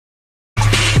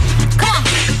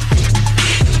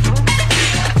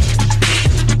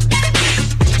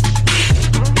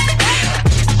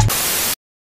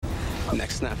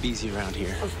easy around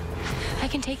here. I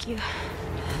can take you.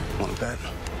 Want to bet?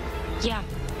 Yeah.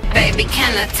 Baby,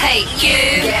 can I take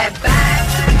you? Get back,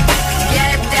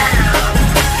 get down.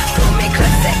 Pull me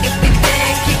closer if you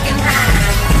think you can hide.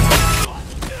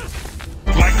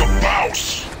 Like a mouse.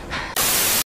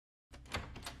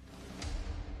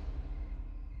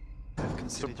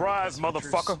 Surprise,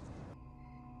 motherfucker.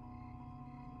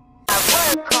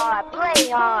 Work hard, play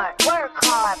hard, work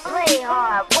hard, play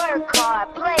hard, work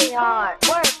hard, play hard,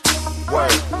 work.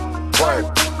 Work, work,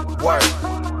 work,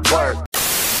 work.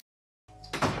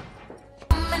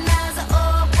 Womanizer,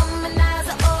 oh,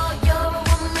 womanizer, oh, you're a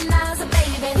womanizer,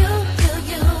 baby. You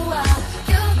are,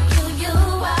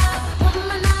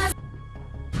 womanizer.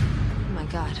 Oh my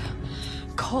God.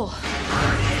 Cole.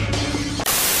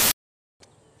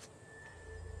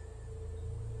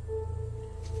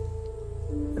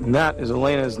 And that is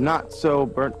Elena's not so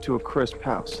burnt to a crisp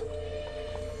house.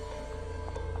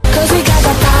 Cause we got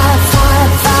the fire, fire,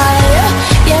 fire.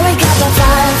 Yeah, we got the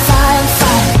fire, fire,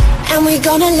 fire. And we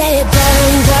gonna let it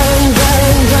burn, burn,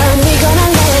 burn, burn. We gonna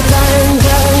let it burn,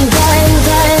 burn, burn,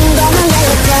 burn. Gonna let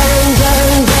it burn,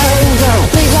 burn, burn, burn.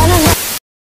 We gonna let.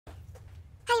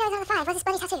 How you know it's on the five? What's this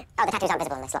bloody tattoo? Oh, the tattoos aren't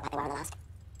visible in this slot like they were on the last.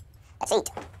 Let's eat.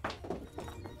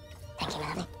 Thank you, my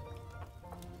lovely.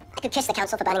 I could kiss the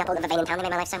council for burning up all the vervain in town. They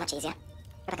made my life so much easier.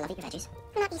 Rebecca, I love you, veggies.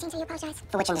 I'm not eating, so you apologize.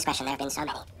 For which indiscretion there have been so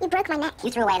many. You broke my neck.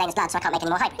 You threw away Elena's blood, so I can't make any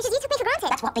more hybrids. Because you took me for granted.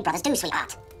 That's what big brothers do,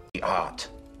 sweetheart. The art.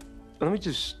 Let me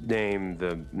just name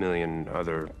the million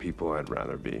other people I'd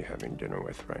rather be having dinner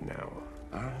with right now.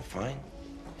 Fine.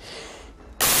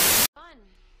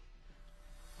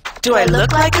 Do I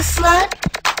look like a slut?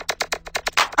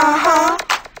 Uh-huh.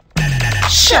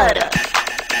 Shut up.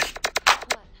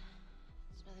 What?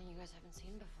 It's nothing you guys haven't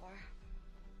seen before.